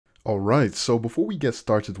Alright, so before we get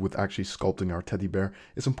started with actually sculpting our teddy bear,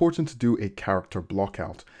 it's important to do a character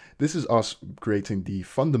blockout. This is us creating the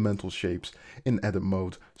fundamental shapes in edit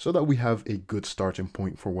mode so that we have a good starting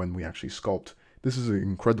point for when we actually sculpt. This is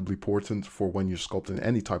incredibly important for when you're sculpting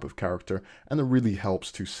any type of character, and it really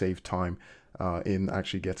helps to save time in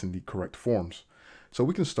actually getting the correct forms. So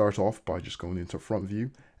we can start off by just going into front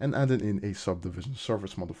view and adding in a subdivision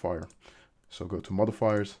surface modifier. So go to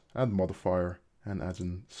modifiers, add modifier, and add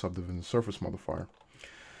in subdivision surface modifier.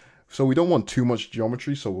 So we don't want too much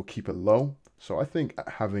geometry, so we'll keep it low. So I think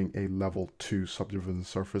having a level 2 subdivision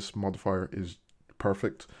surface modifier is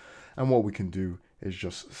perfect. And what we can do is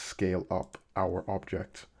just scale up our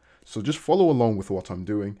object. So just follow along with what I'm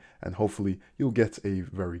doing, and hopefully you'll get a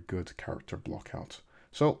very good character blockout.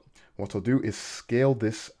 So what I'll do is scale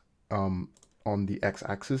this on the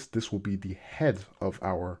x-axis. This will be the head of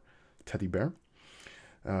our teddy bear.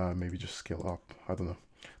 Maybe just scale up, I don't know,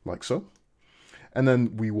 like so. And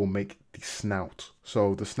then we will make the snout.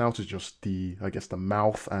 So the snout is just the, I guess, the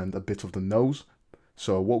mouth and a bit of the nose.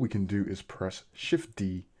 So what we can do is press Shift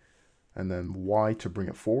D and then Y to bring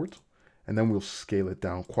it forward. And then we'll scale it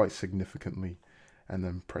down quite significantly. And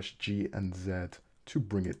then press G and Z to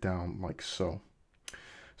bring it down like so.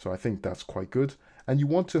 So I think that's quite good. And you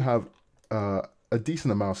want to have a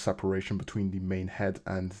decent amount of separation between the main head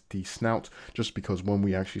and the snout, just because when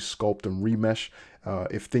we actually sculpt and remesh,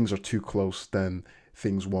 if things are too close, then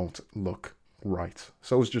things won't look right.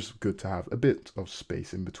 So it's just good to have a bit of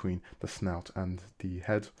space in between the snout and the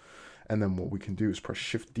head. And then what we can do is press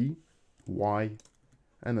Shift D, Y,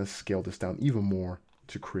 and then scale this down even more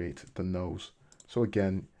to create the nose. So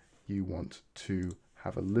again, you want to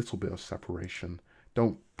have a little bit of separation.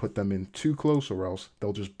 Don't put them in too close or else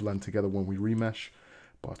they'll just blend together when we remesh,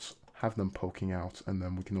 but have them poking out and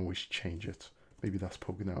then we can always change it. Maybe that's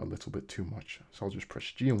poking out a little bit too much. So I'll just press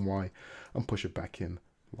G and Y and push it back in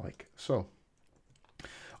like so.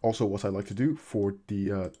 Also, what I like to do for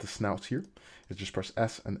the snout here is just press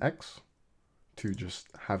S and X to just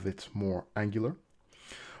have it more angular.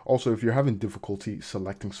 Also, if you're having difficulty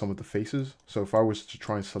selecting some of the faces, so if I was to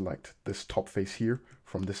try and select this top face here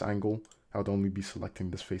from this angle, I would only be selecting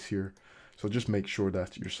this face here. So just make sure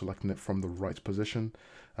that you're selecting it from the right position.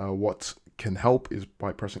 What can help is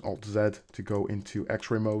by pressing Alt Z to go into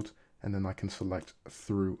X-ray mode, and then I can select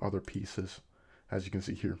through other pieces, as you can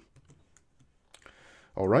see here.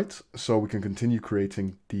 All right, so we can continue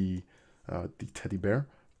creating the teddy bear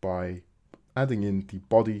by adding in the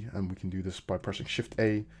body, and we can do this by pressing Shift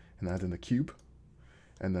A and add in the cube,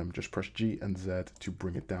 and then just press G and Z to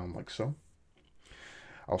bring it down like so.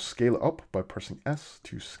 I'll scale it up by pressing S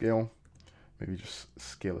to scale, maybe just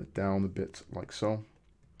scale it down a bit like so,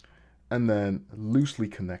 and then loosely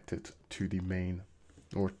connect it to the main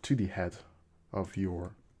or to the head of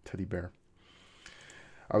your teddy bear.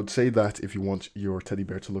 I would say that if you want your teddy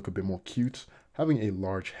bear to look a bit more cute, having a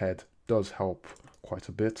large head does help quite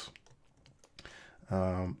a bit.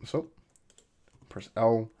 So press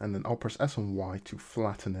L and then I'll press S and Y to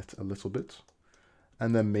flatten it a little bit,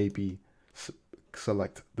 and then maybe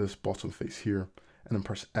select this bottom face here and then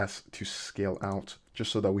press S to scale out,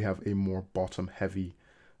 just so that we have a more bottom heavy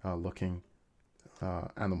looking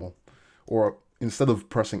animal. Or instead of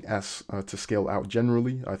pressing S to scale out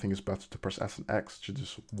generally, I think it's better to press S and X to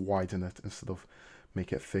just widen it instead of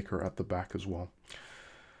make it thicker at the back as well.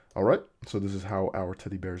 All right, so this is how our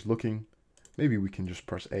teddy bear is looking. Maybe we can just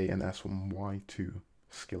press A and S and Y to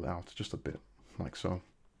scale out just a bit like so.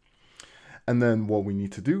 And then what we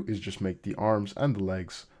need to do is just make the arms and the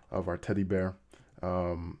legs of our teddy bear.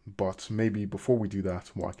 But maybe before we do that,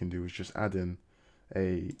 what I can do is just add in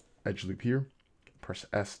a edge loop here, press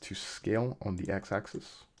S to scale on the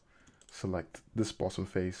x-axis, select this bottom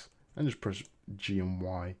face, and just press G and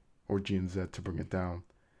Y or G and Z to bring it down,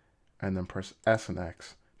 and then press S and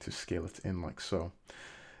X to scale it in like so.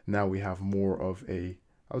 Now we have more of a,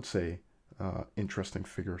 I would say, interesting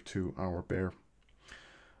figure to our bear.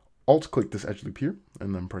 Alt click this edge loop here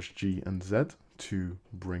and then press G and Z to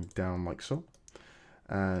bring down like so,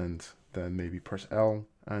 and then maybe press L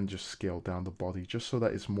and just scale down the body just so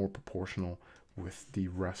that it's more proportional with the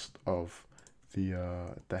rest of the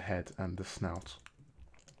head and the snout.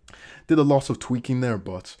 Did a lot of tweaking there,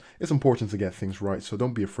 but it's important to get things right, so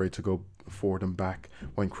don't be afraid to go forward and back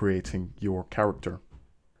when creating your character.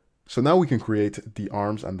 So now we can create the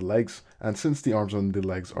arms and the legs, and since the arms and the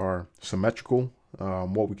legs are symmetrical,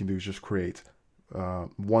 what we can do is just create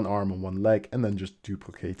one arm and one leg and then just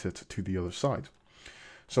duplicate it to the other side.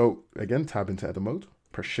 So again, tab into edit mode,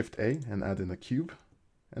 press Shift A and add in a cube,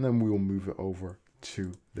 and then we will move it over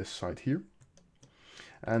to this side here.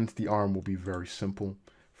 And the arm will be very simple.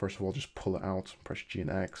 first of all, just pull it out, press G and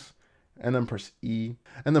X, and then press E,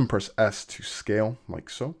 and then press S to scale, like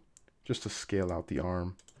so, just to scale out the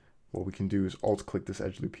arm. What we can do is alt-click this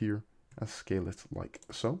edge loop here, and scale it like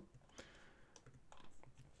so.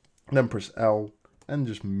 And then press L, and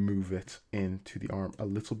just move it into the arm a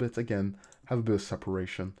little bit. Again, have a bit of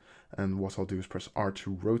separation. And what I'll do is press R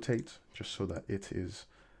to rotate, just so that it is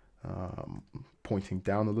pointing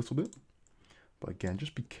down a little bit. But again,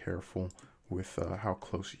 just be careful with how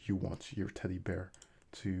close you want your teddy bear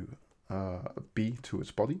to be to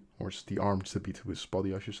its body, or it's the arm to be to its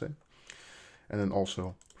body, I should say. And then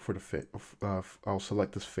also for the fit, I'll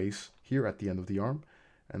select this face here at the end of the arm,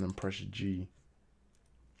 and then press G,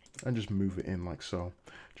 and just move it in like so.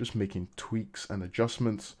 Just making tweaks and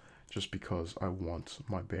adjustments, just because I want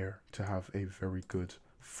my bear to have a very good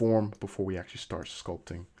form before we actually start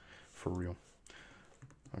sculpting for real.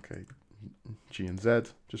 Okay, G and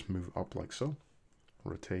Z, just move up like so,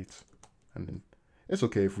 rotate, and then it's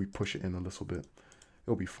okay if we push it in a little bit.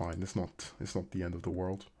 It'll be fine. It's not the end of the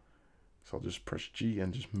world. So I'll just press G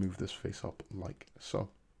and just move this face up like so.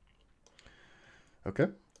 Okay.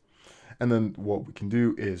 And then what we can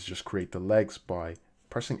do is just create the legs by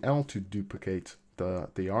pressing L to duplicate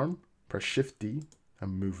the arm, press Shift D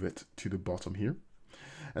and move it to the bottom here.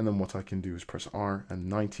 And then what I can do is press R and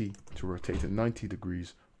 90 to rotate it 90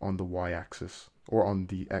 degrees on the Y axis, or on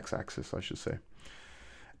the X axis, I should say.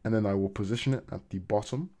 And then I will position it at the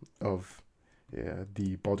bottom of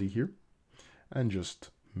the body here, and just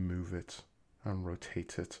move it and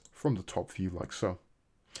rotate it from the top view like so.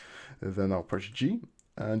 Then I'll press G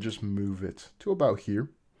and just move it to about here.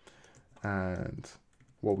 And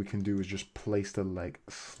what we can do is just place the leg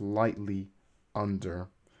slightly under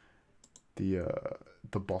the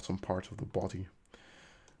bottom part of the body.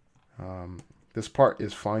 This part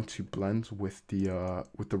is fine to blend with the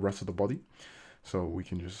rest of the body, so we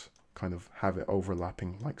can just kind of have it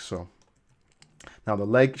overlapping like so. Now the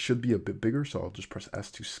leg should be a bit bigger, so I'll just press S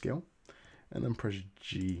to scale, and then press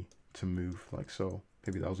G to move like so.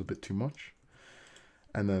 Maybe that was a bit too much.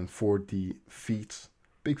 And then for the feet,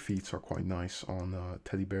 big feet are quite nice on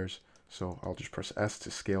teddy bears, so I'll just press S to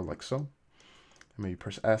scale like so. And maybe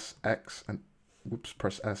press S, X, and whoops,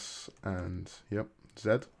 press S and yep, Z,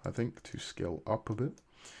 I think, to scale up a bit.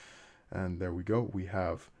 And there we go. We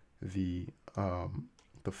have the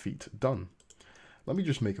feet done. Let me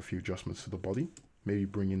just make a few adjustments to the body. Maybe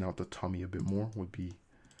bringing out the tummy a bit more would be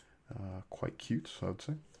quite cute, I would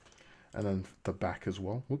say. And then the back as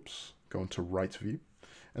well. Whoops, go into right view.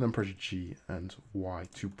 And then press G and Y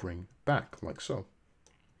to bring back, like so.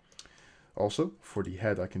 Also, for the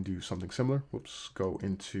head, I can do something similar. Whoops, go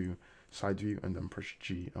into side view and then press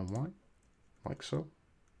G and Y, like so.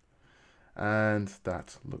 And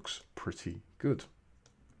that looks pretty good.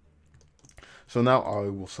 So now I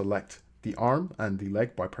will select the arm and the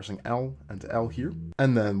leg by pressing L and L here.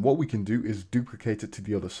 And then what we can do is duplicate it to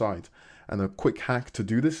the other side. And a quick hack to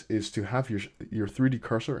do this is to have your 3D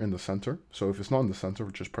cursor in the center. So if it's not in the center,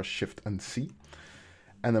 just press Shift and C.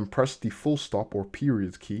 And then press the full stop or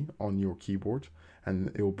period key on your keyboard.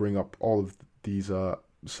 And it will bring up all of these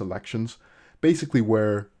selections, basically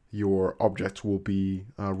where your object will be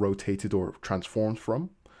rotated or transformed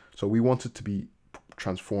from. So we want it to be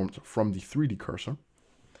transformed from the 3D cursor.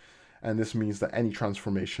 And this means that any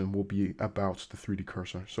transformation will be about the 3D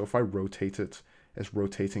cursor. So if I rotate it, it's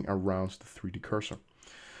rotating around the 3D cursor.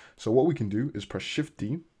 So what we can do is press Shift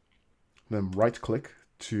D, then right click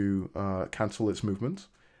to cancel its movement,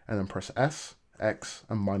 and then press S, X,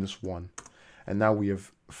 and -1. And now we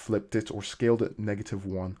have flipped it or scaled it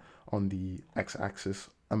 -1 on the X axis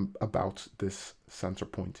about this center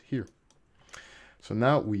point here. So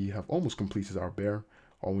now we have almost completed our bear.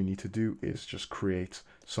 All we need to do is just create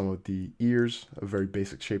some of the ears, a very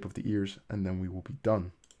basic shape of the ears, and then we will be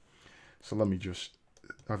done. So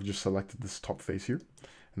I've just selected this top face here,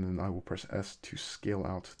 and then I will press S to scale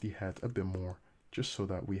out the head a bit more, just so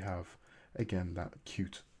that we have, again, that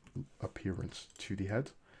cute appearance to the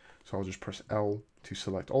head. So I'll just press L to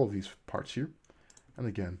select all of these parts here. And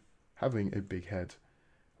again, having a big head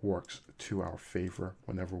works to our favor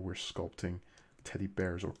whenever we're sculpting teddy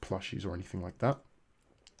bears or plushies or anything like that.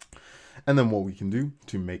 And then what we can do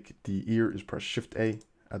to make the ear is press Shift A,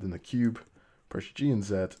 add in a cube, press G and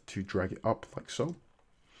Z to drag it up like so.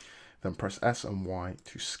 Then press S and Y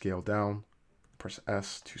to scale down, press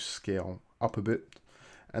S to scale up a bit.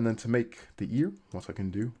 And then to make the ear, what I can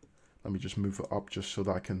do, let me just move it up just so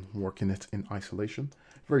that I can work in it in isolation.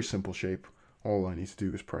 Very simple shape. All I need to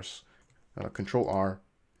do is press Control R,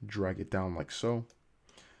 drag it down like so.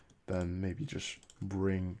 Then maybe just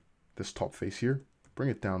bring this top face here, bring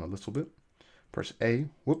it down a little bit, Press A,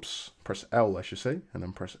 whoops, press L I should say, and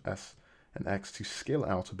then press S and X to scale it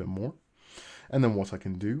out a bit more. And then what I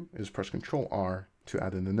can do is press Ctrl R to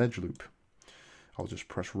add in an edge loop. I'll just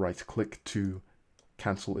press right click to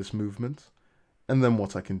cancel its movement. And then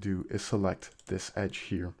what I can do is select this edge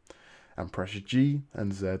here and press G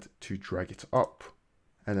and Z to drag it up.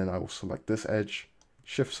 And then I will select this edge,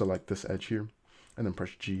 shift select this edge here, and then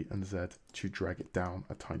press G and Z to drag it down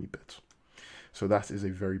a tiny bit. So that is a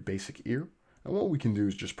very basic ear. And what we can do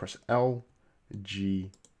is just press L,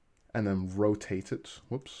 G, and then rotate it,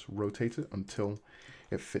 rotate it until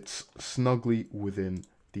it fits snugly within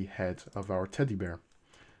the head of our teddy bear.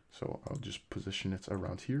 So I'll just position it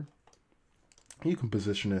around here. You can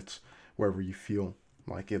position it wherever you feel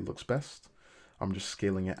like it looks best. I'm just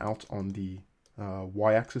scaling it out on the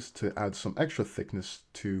y-axis to add some extra thickness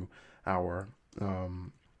to our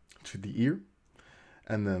to the ear.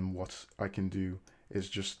 And then what I can do is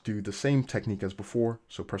just do the same technique as before.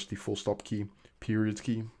 So press the full stop key, period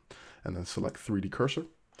key, and then select 3D cursor.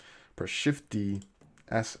 Press Shift D,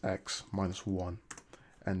 SX -1.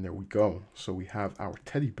 And there we go. So we have our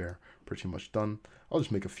teddy bear pretty much done. I'll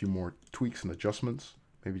just make a few more tweaks and adjustments.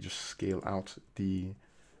 Maybe just scale out the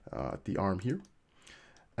arm here.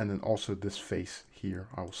 And then also this face here,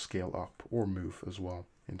 I will scale up or move as well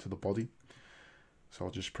into the body. So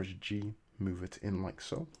I'll just press G, move it in like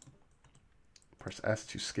so. Press S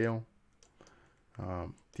to scale.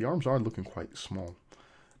 The arms are looking quite small.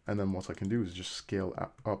 And then what I can do is just scale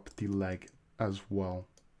up the leg as well.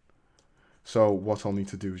 So what I'll need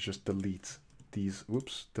to do is just delete these,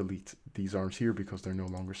 delete these arms here because they're no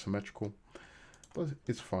longer symmetrical. But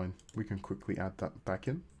it's fine. We can quickly add that back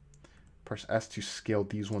in. Press S to scale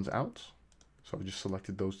these ones out. So I just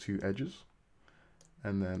selected those two edges.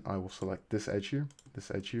 And then I will select this edge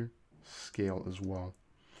here, scale as well.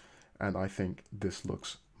 And I think this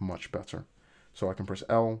looks much better. So I can press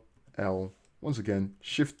L, L, once again,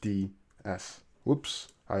 Shift D, S. Whoops,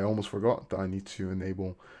 I almost forgot that I need to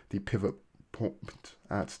enable the pivot point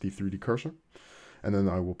at the 3D cursor. And then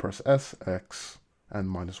I will press S, X, and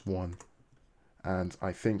 -1. And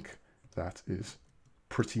I think that is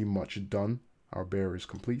pretty much done. Our bear is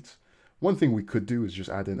complete. One thing we could do is just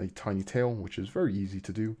add in a tiny tail, which is very easy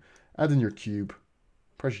to do. Add in your cube,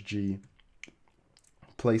 press G,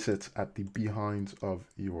 place it at the behind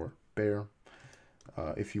of your bear.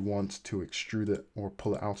 If you want to extrude it or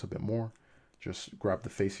pull it out a bit more, just grab the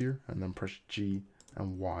face here and then press G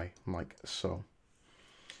and Y like so.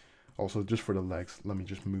 Also, just for the legs, let me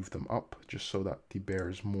just move them up just so that the bear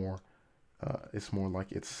is more, it's more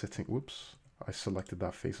like it's sitting. Whoops, I selected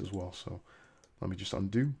that face as well. So let me just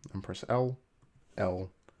undo and press L,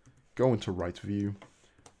 L, go into right view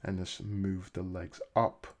and just move the legs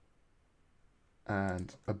up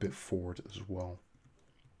and a bit forward as well.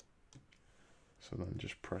 So then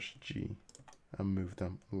just press G and move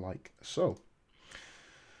them like so.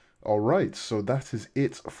 All right, so that is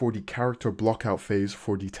it for the character blockout phase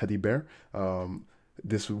for the teddy bear.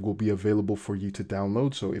 This will be available for you to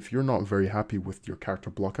download. So if you're not very happy with your character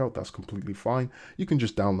blockout, that's completely fine. You can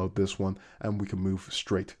just download this one and we can move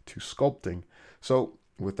straight to sculpting. So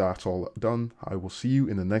with that all done, I will see you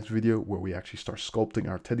in the next video where we actually start sculpting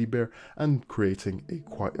our teddy bear and creating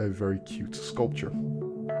a very cute sculpture.